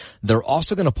light. They're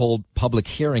also going to hold public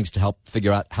hearings to help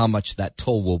figure out how much that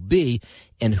toll will be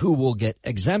and who will get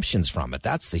exemptions from it.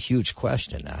 That's the huge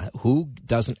question. Who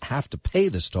doesn't have to pay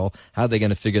this toll? How are they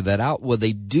going to figure that out? Well,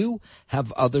 they do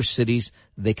have other cities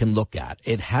they can look at.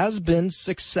 It has been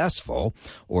successful,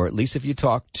 or at least if you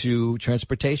talk to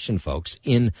transportation folks,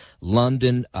 in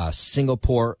London,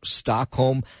 Singapore,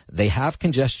 Stockholm. They have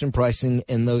congestion pricing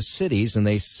in those cities, and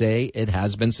they say it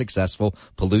has been successful.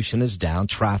 Pollution is down,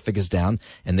 traffic is down,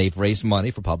 and they've raised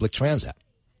money for public transit.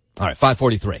 All right,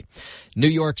 543. New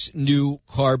York's new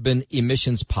carbon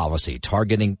emissions policy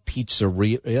targeting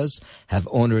pizzerias have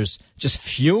owners just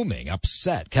fuming,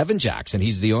 upset. Kevin Jackson,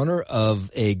 he's the owner of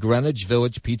a Greenwich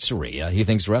Village pizzeria. He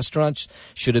thinks restaurants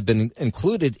should have been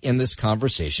included in this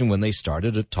conversation when they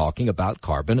started talking about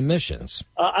carbon emissions.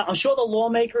 I'm sure the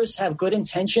lawmakers have good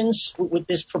intentions with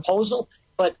this proposal,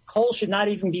 but coal should not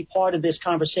even be part of this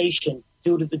conversation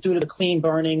due to the clean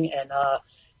burning and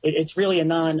it's really a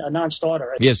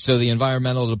non-starter. Yes, so the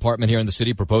environmental department here in the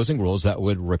city proposing rules that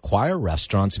would require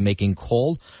restaurants making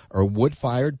coal or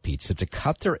wood-fired pizza to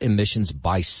cut their emissions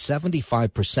by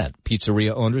 75%.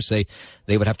 Pizzeria owners say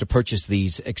they would have to purchase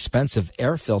these expensive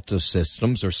air filter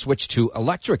systems or switch to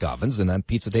electric ovens, and then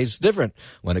pizza tastes different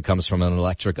when it comes from an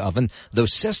electric oven.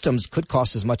 Those systems could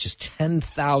cost as much as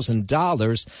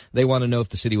 $10,000. They want to know if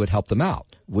the city would help them out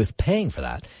with paying for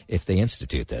that if they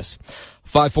institute this.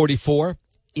 544,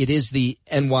 it is the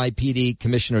NYPD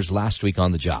commissioner's last week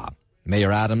on the job.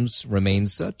 Mayor Adams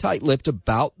remains tight-lipped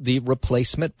about the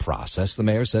replacement process. The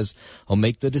mayor says he'll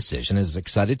make the decision, is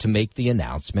excited to make the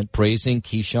announcement, praising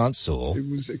Keyshawn Sewell. It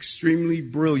was extremely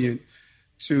brilliant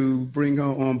to bring her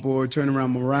on board, turn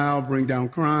around morale, bring down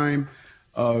crime,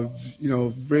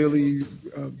 really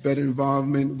better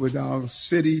involvement with our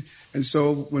city. And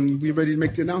so when we're ready to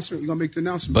make the announcement, we're going to make the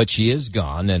announcement. But she is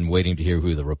gone and waiting to hear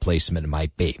who the replacement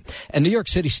might be. And New York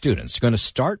City students are going to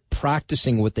start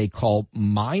practicing what they call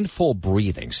mindful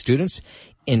breathing. Students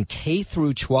in K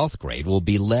through 12th grade will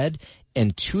be led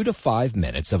in 2 to 5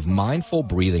 minutes of mindful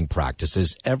breathing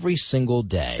practices every single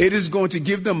day. It is going to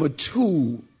give them a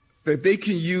tool that they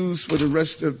can use for the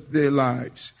rest of their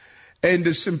lives. And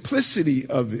the simplicity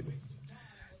of it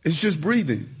is just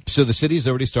breathing. So the city's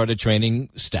already started training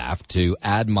staff to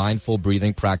add mindful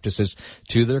breathing practices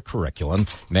to their curriculum.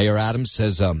 Mayor Adams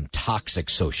says toxic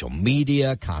social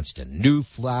media, constant news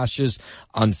flashes,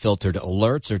 unfiltered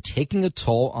alerts are taking a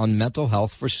toll on mental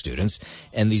health for students.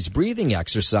 And these breathing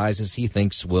exercises he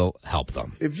thinks will help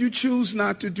them. If you choose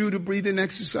not to do the breathing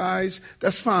exercise,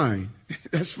 that's fine.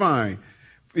 That's fine.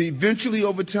 Eventually,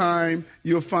 over time,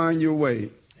 you'll find your way.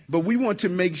 But we want to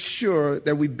make sure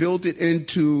that we build it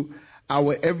into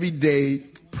our everyday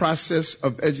process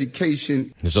of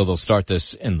education. So they'll start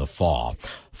this in the fall.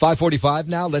 5:45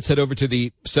 now. Let's head over to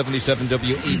the 77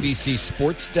 WABC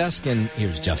Sports Desk, and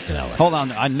here's Justin Elliott. Hold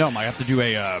on. I know I have to do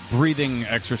a breathing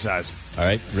exercise. All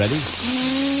right, ready?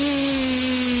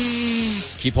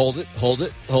 Keep hold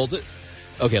it.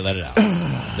 Okay, let it out.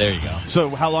 There you go. So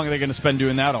how long are they going to spend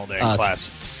doing that all day in class?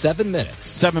 7 minutes.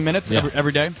 7 minutes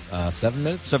every day? 7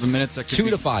 minutes? 7 minutes?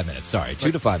 2 to 5 minutes. Sorry,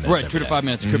 2 to 5 minutes. Right, 2 to 5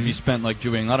 minutes could be spent like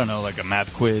doing, I don't know, like a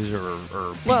math quiz or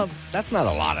well, that's not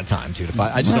a lot of time, 2 to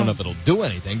 5. I just don't know if it'll do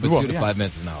anything, but 2 to 5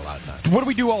 minutes is not a lot of time. What do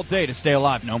we do all day to stay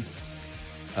alive, Noam?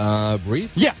 Breathe?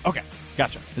 Yeah, okay.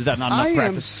 Gotcha. Is that not enough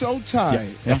practice? I am so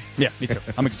tired. Yeah, me too.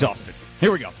 I'm exhausted.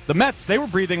 Here we go. The Mets, they were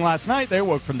breathing last night. They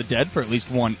awoke from the dead for at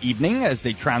least one evening as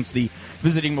they trounced the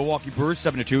visiting Milwaukee Brewers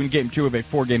 7-2 in Game 2 of a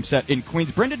 4-game set in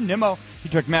Queens. Brendan Nimmo, he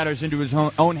took matters into his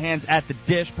own hands at the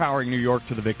dish, powering New York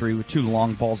to the victory with 2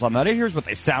 long balls on that. Here's what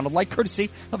they sounded like,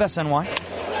 courtesy of SNY.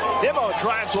 Nimmo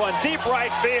drives one deep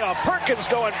right field. Perkins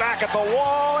going back at the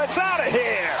wall. It's out of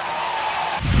here.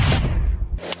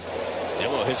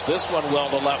 Nimmo hits this one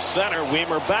well to left center.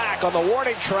 Weimer back on the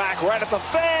warning track right at the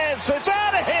fence. It's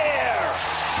out of here.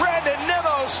 Brandon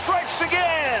Nimmo strikes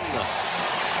again.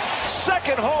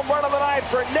 Second home run of the night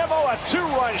for Nimmo. A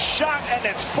 2-run shot, and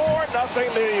it's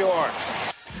 4-0 New York.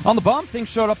 On the bump, things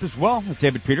showed up as well, with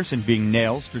David Peterson being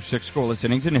nails through 6 scoreless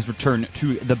innings in his return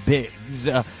to the bigs.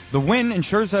 The win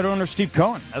ensures that owner Steve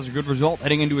Cohen has a good result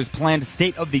heading into his planned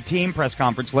State of the Team press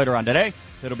conference later on today.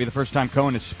 It'll be the first time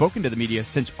Cohen has spoken to the media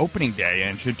since opening day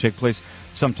and should take place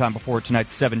sometime before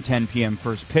tonight's 7:10 p.m.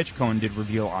 first pitch. Cohen did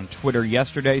reveal on Twitter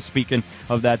yesterday. Speaking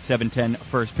of that 7:10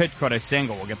 first pitch, Kodai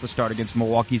Senga will get the start against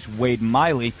Milwaukee's Wade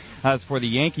Miley. As for the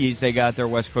Yankees, they got their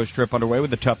West Coast trip underway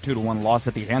with a tough 2-1 loss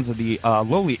at the hands of the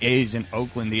lowly A's in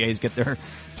Oakland. The A's get their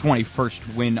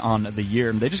 21st win on the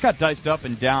year. They just got diced up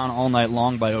and down all night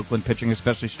long by Oakland pitching,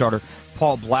 especially starter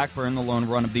Paul Blackburn, the lone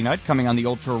run of the night, coming on the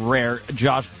ultra-rare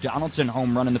Josh Donaldson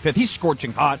home run in the 5th. He's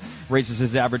scorching hot, raises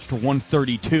his average to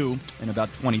 132 in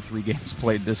about 23 games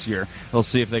played this year. They'll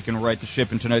see if they can right the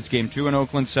ship in tonight's Game 2 in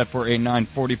Oakland, set for a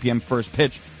 9:40 p.m. first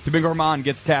pitch. Big Armand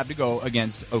gets tabbed to go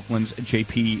against Oakland's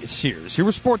J.P. Sears. Here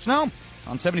was Sports Now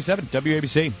on 77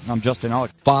 WABC. I'm Justin Ellick.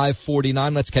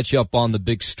 5:49. Let's catch you up on the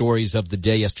big stories of the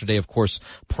day. Yesterday, of course,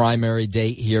 primary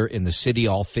day here in the city.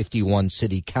 All 51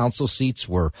 city council seats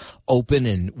were open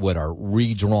in what are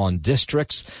redrawn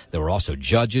districts. There were also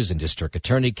judges and district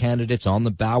attorney candidates on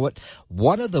the ballot.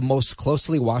 One of the most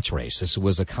closely watched races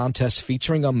was a contest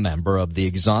featuring a member of the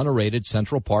exonerated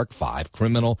Central Park 5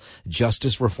 criminal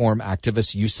justice reform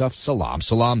activist Yusuf Salaam.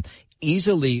 Salaam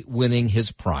easily winning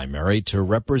his primary to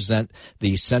represent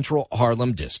the Central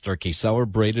Harlem District. He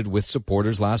celebrated with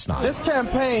supporters last night. This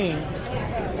campaign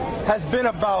has been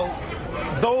about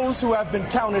those who have been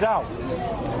counted out.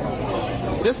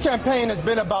 This campaign has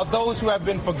been about those who have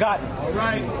been forgotten. All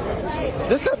right.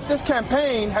 This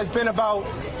campaign has been about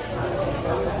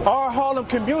our Harlem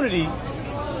community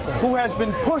who has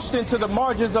been pushed into the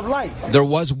margins of life. There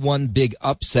was one big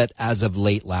upset as of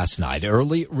late last night.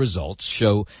 Early results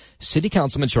show City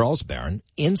Councilman Charles Barron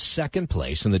in second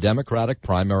place in the Democratic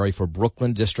primary for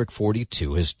Brooklyn District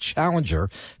 42. His challenger,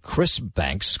 Chris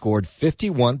Banks, scored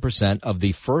 51% of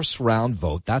the first round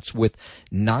vote. That's with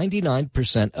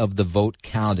 99% of the vote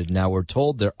counted. Now, we're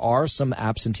told there are some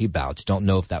absentee ballots. Don't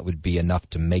know if that would be enough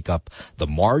to make up the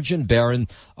margin. Barron,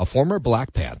 a former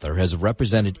Black Panther, has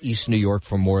represented East New York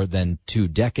for more than 2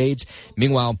 decades.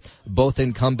 Meanwhile, both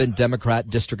incumbent Democrat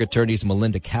District Attorneys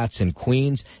Melinda Katz in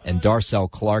Queens and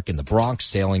Darcel Clark in the Bronx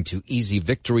sailing to easy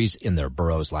victories in their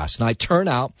boroughs last night.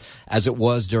 Turnout, as it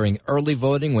was during early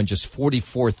voting when just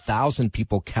 44,000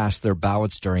 people cast their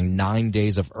ballots during 9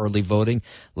 days of early voting.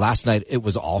 Last night, it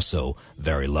was also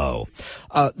very low.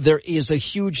 There is a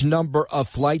huge number of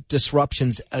flight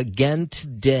disruptions again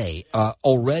today.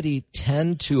 Already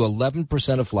 10 to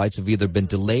 11% of flights have either been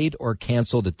delayed or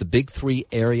canceled at the big 3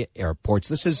 area airports.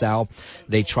 This is how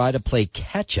they try to play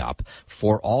catch up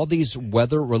for all these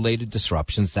weather-related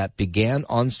disruptions that began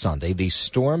on Sunday. These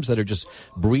storms that are just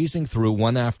breezing through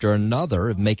one after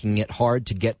another, making it hard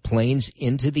to get planes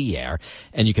into the air.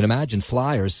 And you can imagine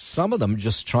flyers, some of them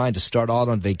just trying to start out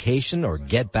on vacation or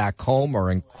get back home,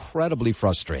 are incredibly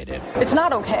frustrated. It's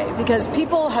not okay because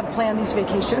people have planned these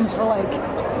vacations for like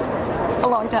a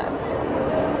long time.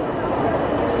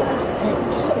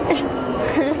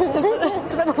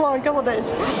 It's been a long couple of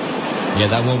days. Yeah,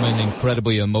 that woman,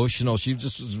 incredibly emotional. She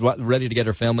just was ready to get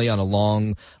her family on a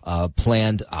long,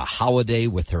 planned holiday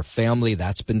with her family.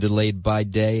 That's been delayed by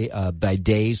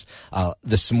days.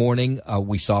 This morning,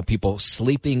 we saw people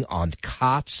sleeping on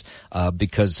cots,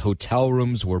 because hotel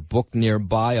rooms were booked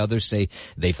nearby. Others say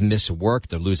they've missed work.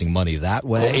 They're losing money that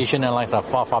way. The Asian airlines are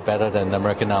far, far better than the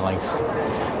American airlines.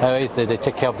 They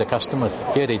take care of the customers.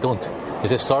 Here they don't. They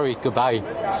say, sorry,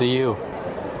 goodbye, see you.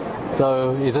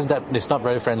 So it's not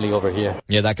very friendly over here.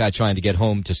 Yeah, that guy trying to get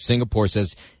home to Singapore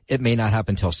says it may not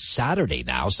happen till Saturday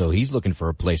now, so he's looking for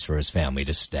a place for his family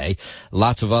to stay.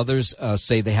 Lots of others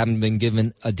say they haven't been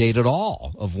given a date at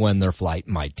all of when their flight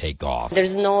might take off.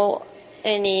 There's no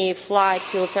any flight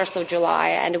till 1st of July,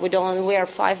 and we don't wear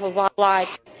 5 of our flight.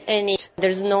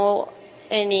 There's no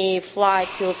any flight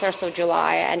till 1st of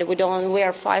July, and we don't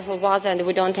wear 5 of us, and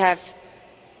we don't have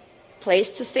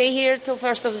place to stay here till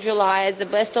 1st of July. The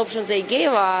best option they gave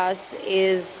us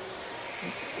is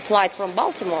flight from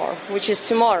Baltimore, which is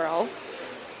tomorrow,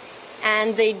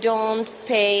 and they don't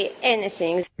pay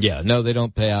anything. Yeah, no, they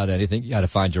don't pay out anything. You got to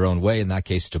find your own way, in that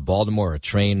case to Baltimore, a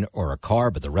train or a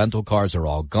car, but the rental cars are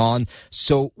all gone.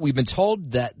 So we've been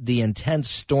told that the intense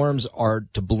storms are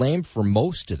to blame for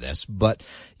most of this, but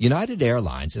United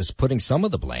Airlines is putting some of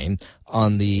the blame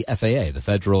on the FAA, the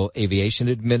Federal Aviation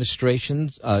Administration.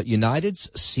 United's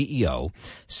CEO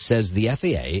says the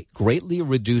FAA greatly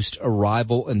reduced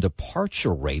arrival and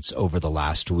departure rates over the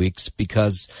last weeks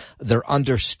because they're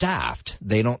understaffed.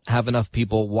 They don't have enough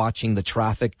people watching the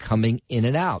traffic coming in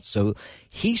and out. So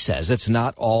he says it's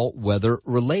not all weather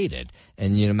related.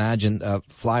 And you imagine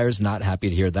flyers not happy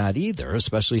to hear that either,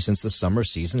 especially since the summer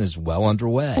season is well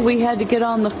underway. We had to get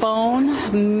on the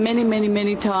phone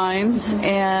many times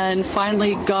and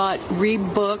finally got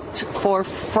rebooked for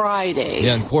Friday.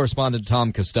 Yeah, and correspondent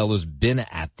Tom Costello's been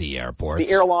at the airports.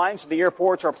 The airlines and the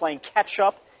airports are playing catch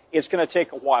up. It's going to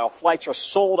take a while. Flights are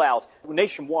sold out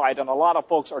nationwide, and a lot of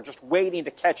folks are just waiting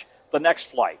to catch the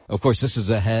next flight. Of course, this is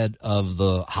ahead of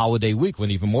the holiday week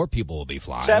when even more people will be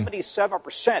flying.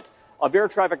 77% of air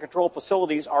traffic control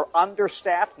facilities are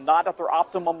understaffed, not at their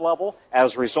optimum level.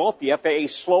 As a result, the FAA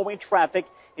is slowing traffic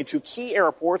into key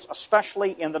airports,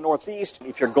 especially in the Northeast.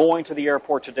 If you're going to the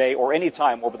airport today or any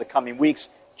time over the coming weeks,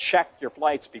 check your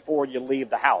flights before you leave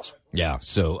the house. Yeah,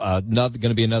 so going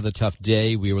to be another tough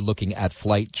day. We were looking at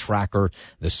Flight Tracker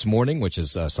this morning, which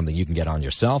is something you can get on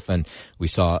yourself, and we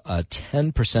saw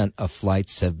 10% of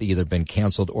flights have either been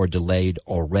canceled or delayed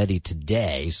already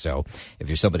today. So if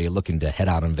you're somebody looking to head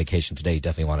out on vacation today, you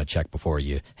definitely want to check before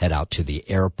you head out to the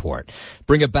airport.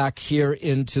 Bring it back here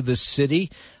into the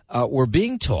city. We're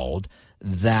being told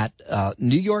that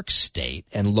New York State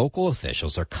and local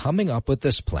officials are coming up with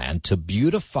this plan to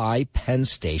beautify Penn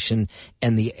Station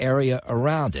and the area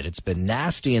around it. It's been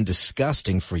nasty and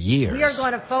disgusting for years. We are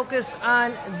going to focus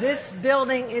on this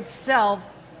building itself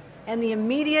and the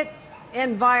immediate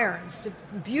environs to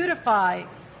beautify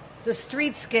the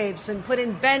streetscapes and put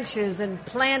in benches and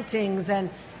plantings and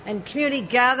community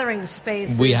gathering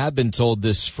spaces. We have been told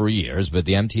this for years, but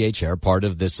the MTA chair, part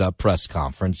of this press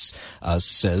conference,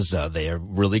 says they are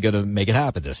really going to make it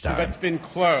happen this time. That's been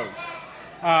closed.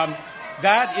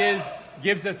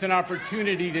 Gives us an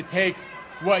opportunity to take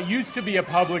what used to be a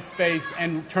public space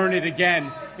and turn it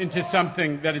again into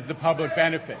something that is the public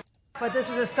benefit. But this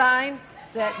is a sign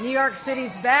that New York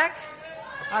City's back.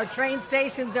 Our train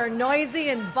stations are noisy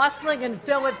and bustling and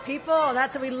filled with people, and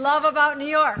that's what we love about New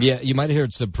York. Yeah, you might have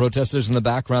heard some protesters in the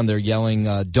background. They're yelling,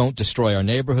 don't destroy our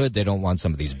neighborhood. They don't want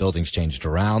some of these buildings changed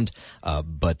around.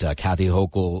 But Kathy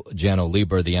Hochul, Jano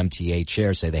Lieber, the MTA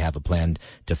chair, say they have a plan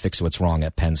to fix what's wrong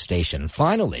at Penn Station. And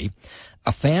finally,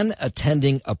 a fan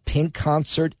attending a Pink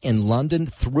concert in London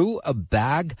threw a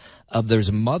bag of their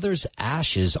mother's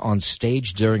ashes on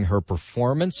stage during her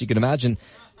performance. You can imagine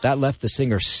that left the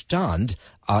singer stunned.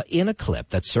 In a clip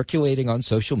that's circulating on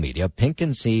social media, Pink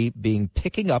can see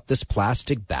picking up this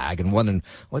plastic bag and wondering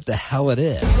what the hell it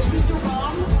is.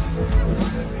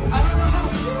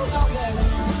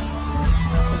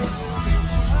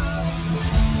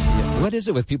 What is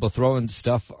it with people throwing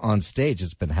stuff on stage?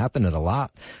 It's been happening a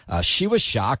lot. She was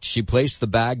shocked. She placed the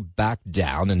bag back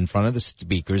down in front of the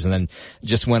speakers and then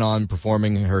just went on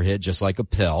performing her hit Just Like a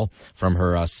Pill from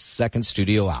her second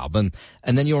studio album.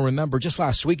 And then you'll remember just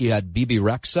last week you had Bebe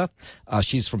Rexha.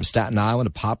 She's from Staten Island,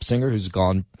 a pop singer who's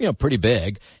gone, pretty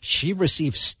big. She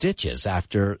received stitches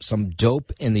after some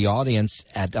dope in the audience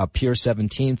at Pier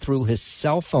 17 threw his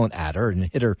cell phone at her and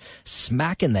hit her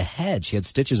smack in the head. She had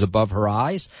stitches above her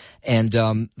eyes. And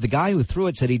the guy who threw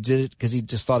it said he did it because he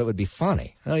just thought it would be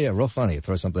funny. Oh, yeah, real funny.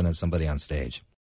 Throw something at somebody on stage.